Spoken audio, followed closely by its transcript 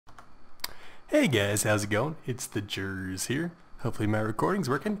Hey guys, how's it going? It's the Jers here. Hopefully my recording's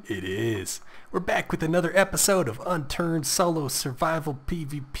working. It is. We're back with another episode of Unturned Solo Survival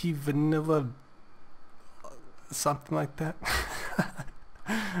PvP Vanilla... something like that.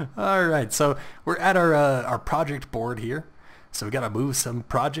 Alright, so we're at our project board here. So we gotta move some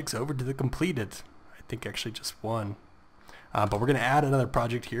projects over to the completed. I think actually just one. But we're gonna add another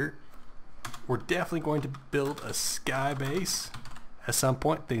project here. We're definitely going to build a sky base. At some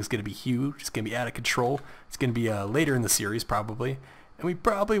point, things going to be huge. It's going to be out of control. It's going to be later in the series probably, and we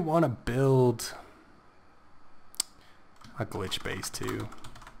probably want to build a glitch base too.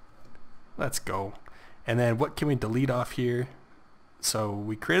 Let's go. And then what can we delete off here? So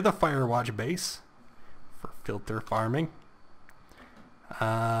we created the Firewatch base for filter farming.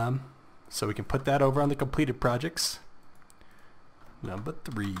 So we can put that over on the completed projects. Number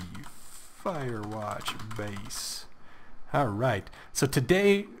 3, Firewatch base. Alright, so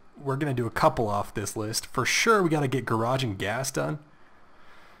today we're going to do a couple off this list. For sure we got to get garage and gas done.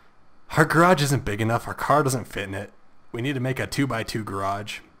 Our garage isn't big enough, our car doesn't fit in it. We need to make a 2x2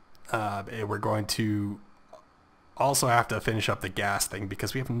 garage. And we're going to also have to finish up the gas thing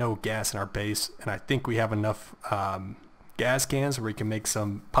because we have no gas in our base. And I think we have enough gas cans where we can make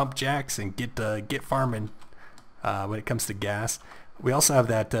some pump jacks and get farming when it comes to gas. We also have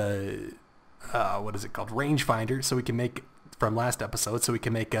that... what is it called? Rangefinder, so we can make, from last episode, so we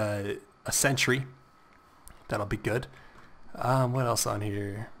can make a sentry. That'll be good. What else on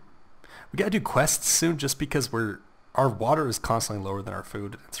here? We gotta do quests soon just because our water is constantly lower than our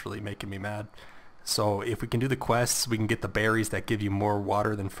food. It's really making me mad. So if we can do the quests, we can get the berries that give you more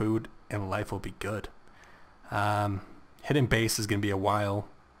water than food, and life will be good. Hidden base is gonna be a while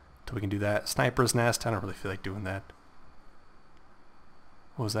till we can do that. Sniper's nest, I don't really feel like doing that.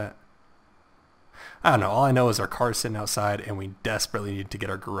 What was that? I don't know. All I know is our car's sitting outside and we desperately need to get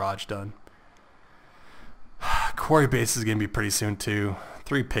our garage done. Quarry base is going to be pretty soon too.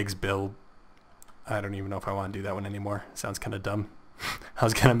 3 pigs build. I don't even know if I want to do that one anymore. Sounds kind of dumb. I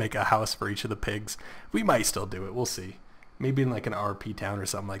was going to make a house for each of the pigs. We might still do it. We'll see. Maybe in like an RP town or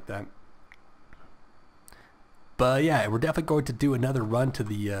something like that. But yeah, we're definitely going to do another run to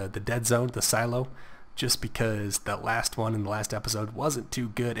the dead zone, the silo. Just because that last one in the last episode wasn't too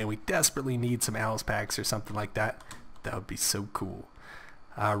good and we desperately need some Alice packs or something like that. That would be so cool.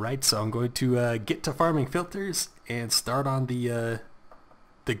 Alright, so I'm going to get to farming filters and start on the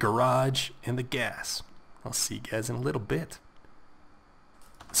garage and the gas. I'll see you guys in a little bit.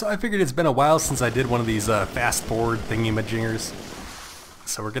 So I figured it's been a while since I did one of these fast forward thingy-majingers.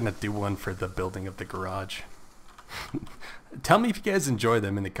 So we're going to do one for the building of the garage. Tell me if you guys enjoy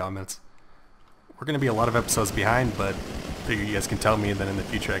them in the comments. We're going to be a lot of episodes behind, but I figure you guys can tell me, and then in the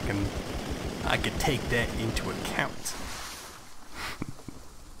future I can take that into account.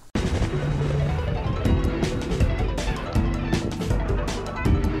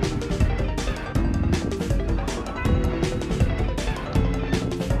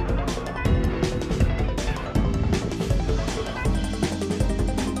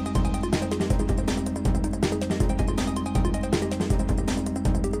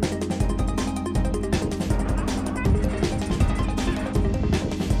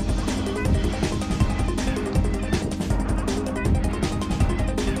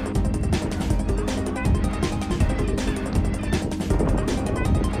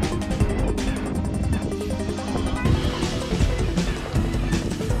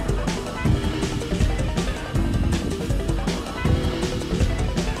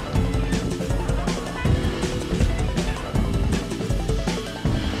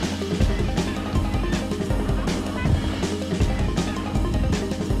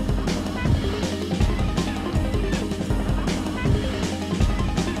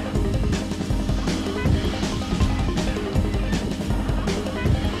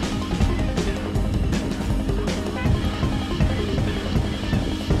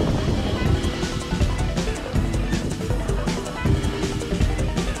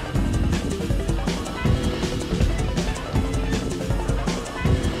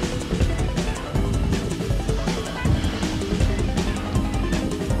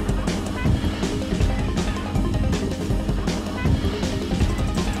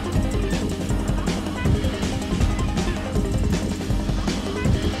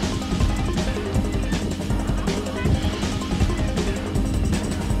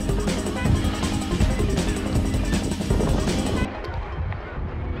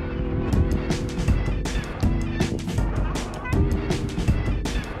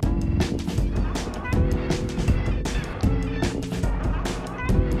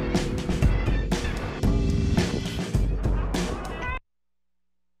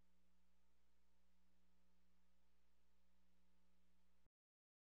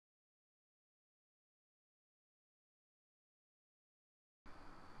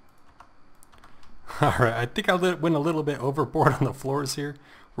 Alright, I think I went a little bit overboard on the floors here.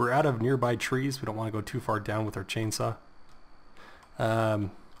 We're out of nearby trees. We don't want to go too far down with our chainsaw.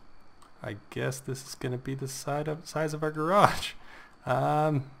 I guess this is going to be the size of our garage.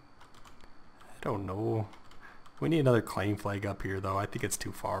 I don't know. We need another claim flag up here though. I think it's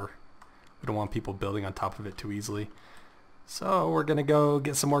too far. We don't want people building on top of it too easily. So we're going to go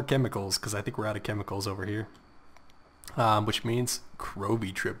get some more chemicals because I think we're out of chemicals over here. Which means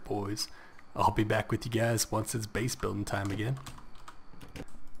Crovey trip, boys. I'll be back with you guys once it's base building time again.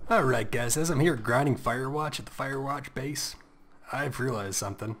 Alright guys, as I'm here grinding Firewatch at the Firewatch base, I've realized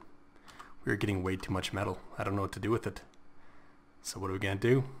something. We're getting way too much metal. I don't know what to do with it. So what are we going to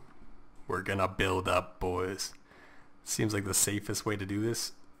do? We're going to build up, boys. Seems like the safest way to do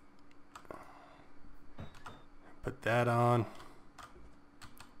this. Put that on.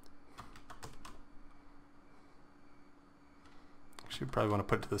 Should probably want to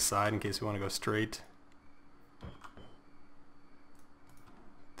put it to the side in case we want to go straight.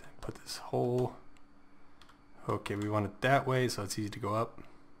 Then put this hole. Okay, we want it that way so it's easy to go up.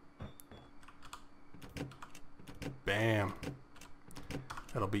 Bam.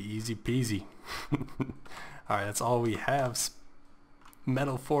 That'll be easy peasy. Alright, that's all we have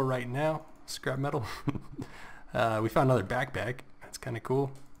metal for right now. Scrap metal. We found another backpack. That's kind of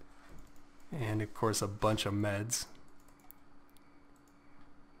cool. And of course a bunch of meds.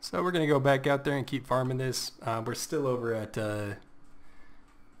 So we're going to go back out there and keep farming this. We're still over at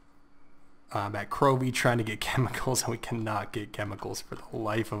Crovey trying to get chemicals, and we cannot get chemicals for the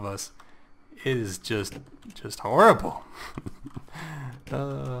life of us. It is just horrible.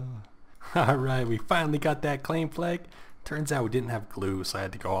 Alright, we finally got that claim flag. Turns out we didn't have glue, so I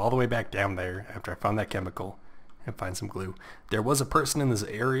had to go all the way back down there after I found that chemical and find some glue. There was a person in this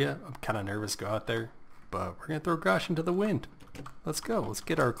area. I'm kind of nervous to go out there, but we're going to throw caution to the wind. Let's go. Let's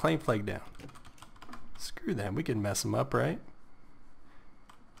get our claim flag down. Screw them. We can mess them up, right?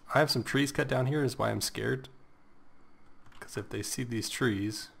 I have some trees cut down here is why I'm scared. Because if they see these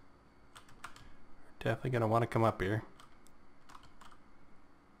trees, they're definitely going to want to come up here.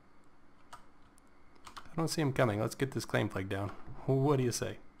 I don't see them coming. Let's get this claim flag down. What do you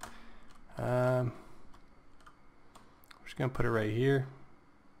say? We're just going to put it right here.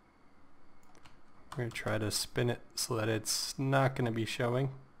 We're going to try to spin it so that it's not going to be showing.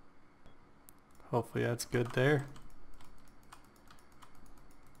 Hopefully that's good there.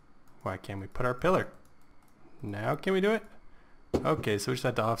 Why can't we put our pillar? Now can we do it? Okay, so we just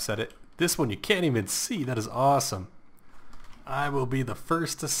have to offset it. This one you can't even see. That is awesome. I will be the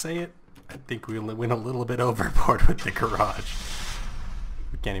first to say it. I think we went a little bit overboard with the garage.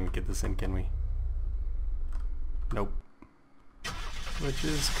 We can't even get this in, can we? Nope. Which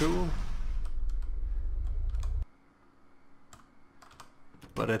is cool.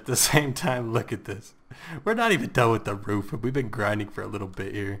 But at the same time, look at this. We're not even done with the roof. We've been grinding for a little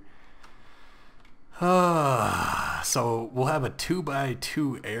bit here. So we'll have a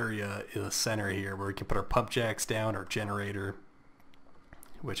 2x2 area in the center here where we can put our pump jacks down, our generator,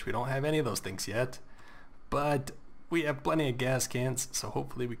 which we don't have any of those things yet. But we have plenty of gas cans, so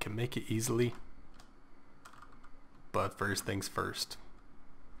hopefully we can make it easily. But first things first.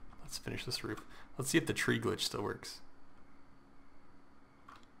 Let's finish this roof. Let's see if the tree glitch still works.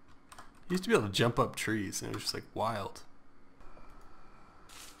 I used to be able to jump up trees and it was just like wild.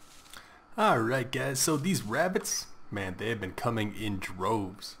 Alright guys, so these rabbits, man, they have been coming in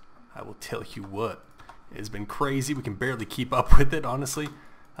droves. I will tell you what, it's been crazy. We can barely keep up with it, honestly.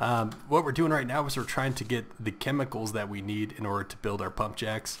 What we're doing right now is we're trying to get the chemicals that we need in order to build our pump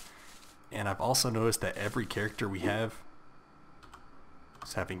jacks. And I've also noticed that every character we have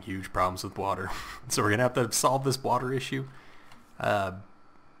is having huge problems with water. So we're going to have to solve this water issue.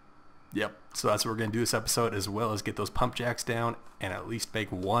 Yep, so that's what we're going to do this episode, as well as get those pump jacks down and at least make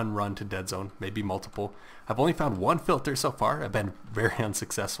one run to dead zone, maybe multiple. I've only found one filter so far. I've been very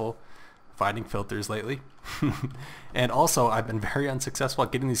unsuccessful finding filters lately. And also, I've been very unsuccessful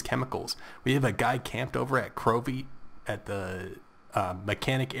at getting these chemicals. We have a guy camped over at Crovey at the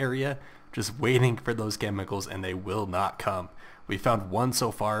mechanic area, just waiting for those chemicals, and they will not come. We found one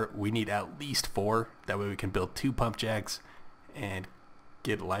so far. We need at least 4. That way we can build 2 pump jacks and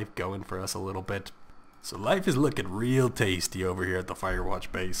get life going for us a little bit. So life is looking real tasty over here at the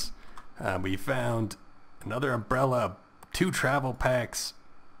Firewatch base. We found another umbrella, 2 travel packs,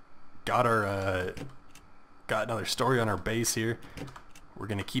 got another story on our base here. We're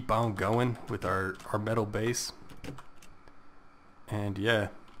gonna keep on going with our metal base. And yeah,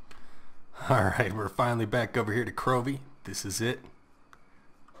 alright, we're finally back over here to Crovey. This is it.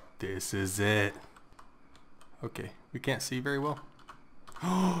 This is it. Okay, we can't see very well.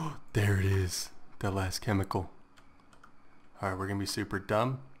 Oh, there it is. That last chemical. Alright, we're gonna be super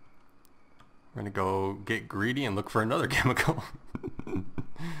dumb. We're gonna go get greedy and look for another chemical.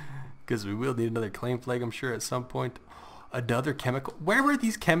 Because we will need another claim flag, I'm sure, at some point. Another chemical? Where were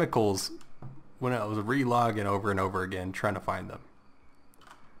these chemicals when I was re-logging over and over again trying to find them?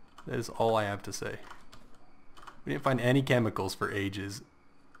 That is all I have to say. We didn't find any chemicals for ages,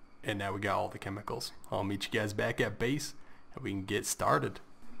 and now we got all the chemicals. I'll meet you guys back at base and we can get started.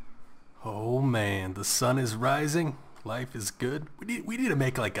 Oh man, the sun is rising. Life is good. We need to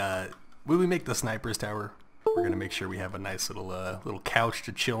make like a... When we make the sniper's tower, we're gonna make sure we have a nice little couch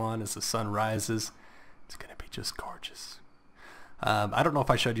to chill on as the sun rises. It's gonna be just gorgeous. I don't know if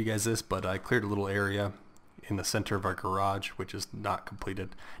I showed you guys this, but I cleared a little area in the center of our garage, which is not completed.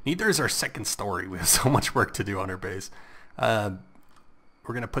 Neither is our second story. We have so much work to do on our base. We're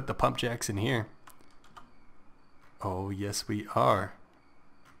gonna put the Pumpjacks in here. Oh yes we are.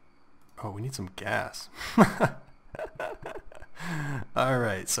 Oh, we need some gas.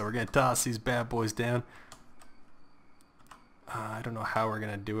 Alright, so we're gonna toss these bad boys down. I don't know how we're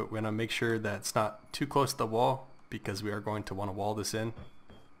gonna do it. We're gonna make sure that it's not too close to the wall, because we are going to want to wall this in,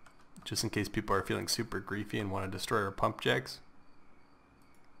 just in case people are feeling super griefy and want to destroy our Pumpjacks.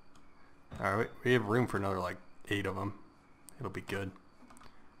 Alright, we have room for another like 8 of them. It'll be good.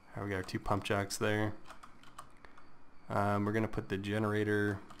 Alright, we got our 2 Pumpjacks there. We're gonna put the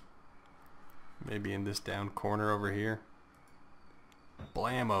generator maybe in this down corner over here.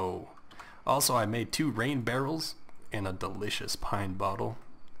 Blammo! Also, I made 2 rain barrels and a delicious pine bottle.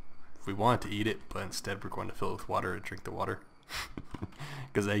 If we wanted to eat it, but instead we're going to fill it with water and drink the water.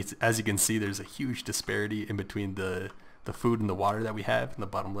 Because as you can see, there's a huge disparity in between the food and the water that we have in the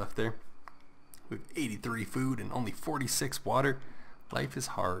bottom left there. We have 83 food and only 46 water. Life is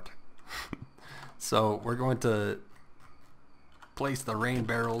hard. So we're going to place the rain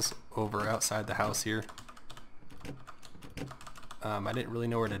barrels over outside the house here. I didn't really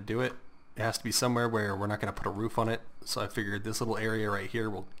know where to do it. It has to be somewhere where we're not going to put a roof on it, so I figured this little area right here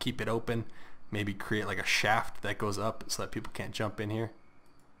will keep it open, maybe create like a shaft that goes up so that people can't jump in here.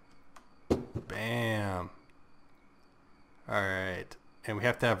 Bam! Alright, and we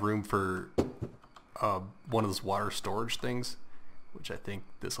have to have room for one of those water storage things, which I think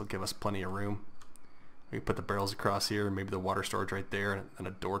this will give us plenty of room. We can put the barrels across here, maybe the water storage right there, and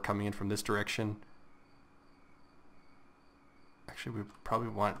a door coming in from this direction. Actually, we probably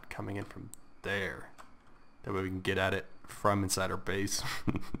want it coming in from there. That way we can get at it from inside our base.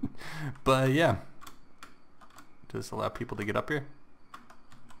 But yeah. Does this allow people to get up here?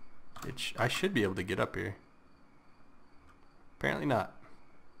 I should be able to get up here. Apparently not.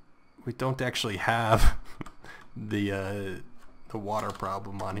 We don't actually have the water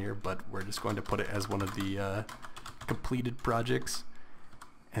problem on here, but we're just going to put it as one of the completed projects.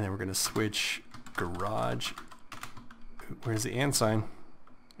 And then we're going to switch garage. Where's the and sign?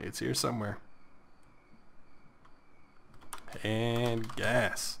 It's here somewhere. And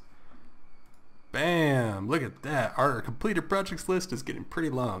gas. Bam! Look at that. Our completed projects list is getting pretty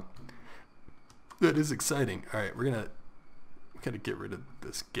long. That is exciting. Alright, we gotta get rid of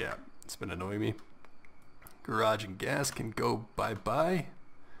this gap. It's been annoying me. Garage and gas can go bye-bye.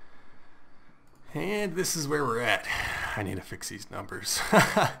 And this is where we're at. I need to fix these numbers.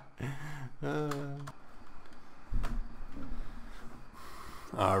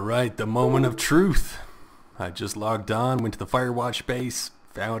 Alright, the moment of truth. I just logged on, went to the Firewatch base,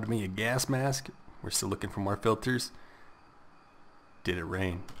 found me a gas mask. We're still looking for more filters. Did it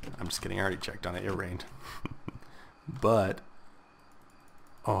rain? I'm just kidding, I already checked on it, it rained. But,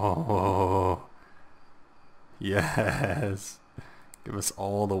 oh, yes. Give us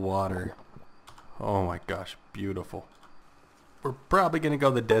all the water. Oh my gosh, beautiful. We're probably gonna go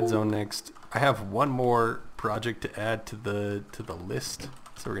the dead zone next. I have one more project to add to the list,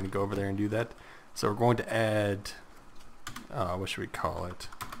 so we're gonna go over there and do that. So we're going to add, what should we call it?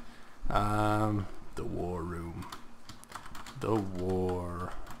 The war room. The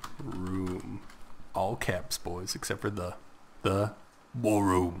war room. All caps, boys, except for the war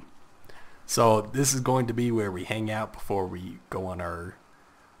room. So this is going to be where we hang out before we go on our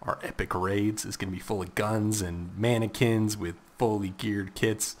epic raids. It's going to be full of guns and mannequins with fully geared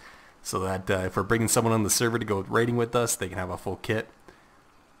kits, so that if we're bringing someone on the server to go raiding with us, they can have a full kit.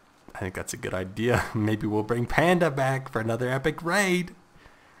 I think that's a good idea. Maybe we'll bring Panda back for another epic raid.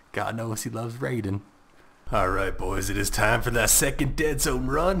 God knows he loves raiding. Alright boys, it is time for that second dead zone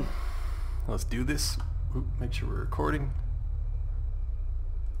run. Let's do this. Oop, make sure we're recording.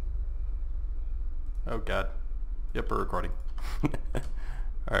 Oh god. Yep, we're recording.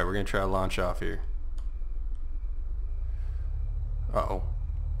 Alright, we're gonna try to launch off here. Uh-oh.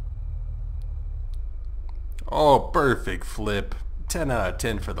 Oh, perfect flip. 10 out of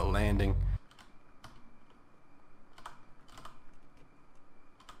 10 for the landing.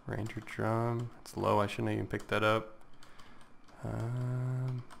 Ranger drum. It's low. I shouldn't even pick that up.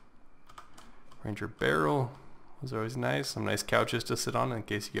 Ranger barrel. Those are always nice. Some nice couches to sit on in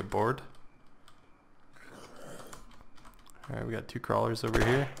case you get bored. Alright, we got 2 crawlers over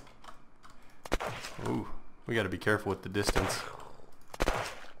here. Ooh, we got to be careful with the distance. Alright,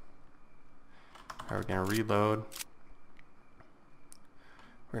 we're going to reload.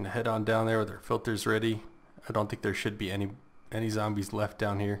 We're going to head on down there with our filters ready. I don't think there should be any zombies left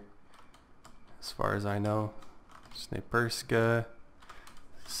down here, as far as I know. Sniperska,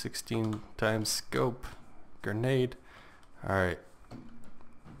 16 times scope, grenade. Alright,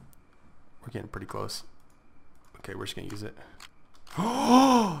 we're getting pretty close. Okay, we're just gonna use it.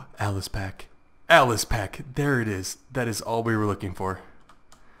 Oh, Alice pack. Alice pack, there it is. That is all we were looking for.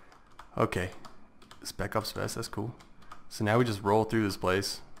 Okay, spec ops vest, that's cool. So now we just roll through this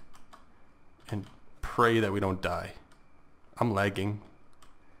place and pray that we don't die. I'm lagging.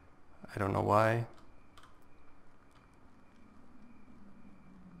 I don't know why.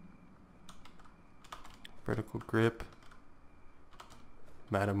 Vertical grip.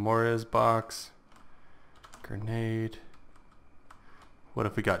 Madame Morez box. Grenade. What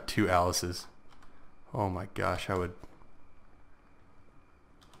if we got 2 Alices? Oh my gosh, I would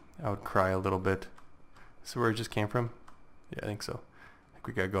cry a little bit. This is where it just came from? Yeah, I think so. I think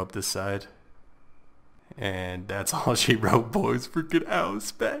we gotta go up this side. And that's all she wrote, boys. Freaking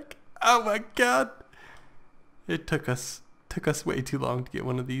Alice back. Oh my god. It took us way too long to get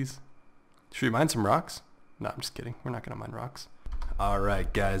one of these. Should we mine some rocks? No, I'm just kidding. We're not gonna mine rocks.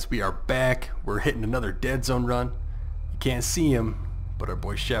 Alright guys, we are back. We're hitting another dead zone run. You can't see him, but our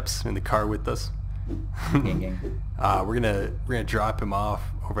boy Shep's in the car with us. We're gonna drop him off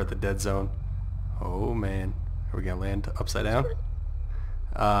over at the dead zone. Oh man. Are we gonna land upside down?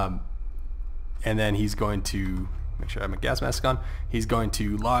 And then he's going to make sure I have my gas mask on. He's going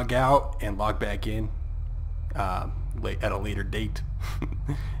to log out and log back in at a later date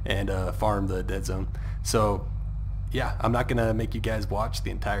and farm the dead zone. So yeah, I'm not gonna make you guys watch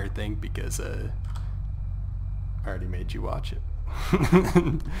the entire thing because I already made you watch it.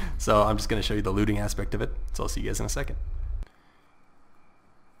 So I'm just gonna show you the looting aspect of it. So I'll see you guys in a second.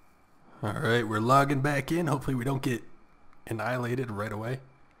 Alright, we're logging back in. Hopefully we don't get annihilated right away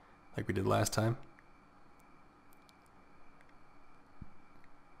like we did last time.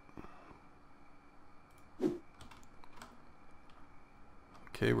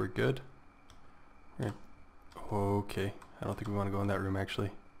 Okay, we're good. Okay, I don't think we want to go in that room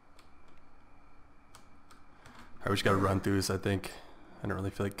actually. Alright, we just gotta run through this, I think. I don't really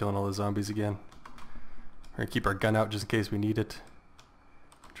feel like killing all the zombies again. We're gonna keep our gun out just in case we need it.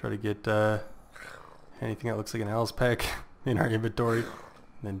 Try to get anything that looks like an Alice pack in our inventory, and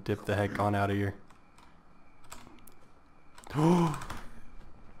then dip the heck on out of here.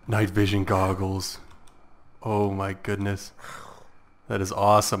 Night vision goggles. Oh my goodness. That is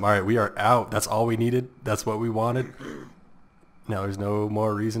awesome. Alright, we are out. That's all we needed. That's what we wanted. Now there's no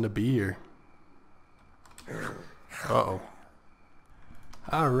more reason to be here. Uh-oh.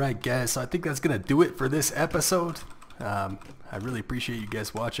 Alright guys, so I think that's going to do it for this episode. I really appreciate you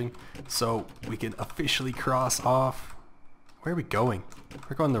guys watching. So we can officially cross off. Where are we going?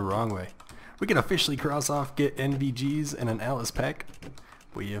 We're going the wrong way. We can officially cross off, get NVGs and an Alice pack.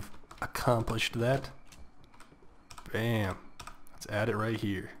 We have accomplished that. Bam. Let's add it right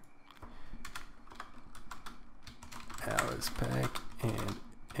here. Alice pack and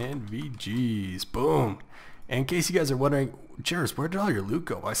NVGs. Boom. And in case you guys are wondering, Jairus, where did all your loot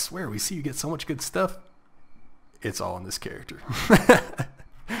go? I swear, we see you get so much good stuff. It's all in this character.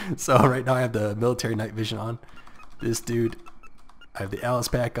 So right now I have the military night vision on. This dude, I have the Alice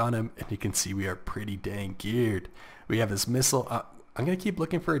pack on him, and you can see we are pretty dang geared. We have this missile. I'm going to keep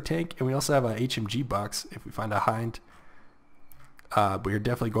looking for a tank, and we also have an HMG box if we find a hind. We're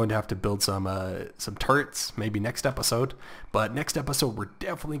definitely going to have to build some turrets, maybe next episode. But next episode, we're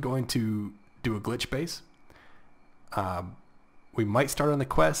definitely going to do a glitch base. We might start on the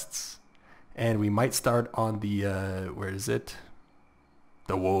quests, and we might start on the, where is it?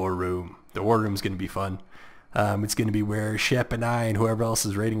 The war room. The war room's going to be fun. It's going to be where Shep and I and whoever else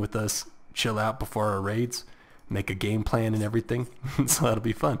is raiding with us chill out before our raids, make a game plan and everything. So that'll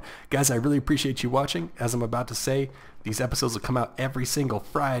be fun. Guys, I really appreciate you watching. As I'm about to say, these episodes will come out every single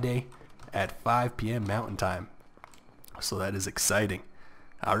Friday at 5 p.m. Mountain Time. So that is exciting.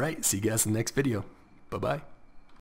 Alright, see you guys in the next video. Bye-bye.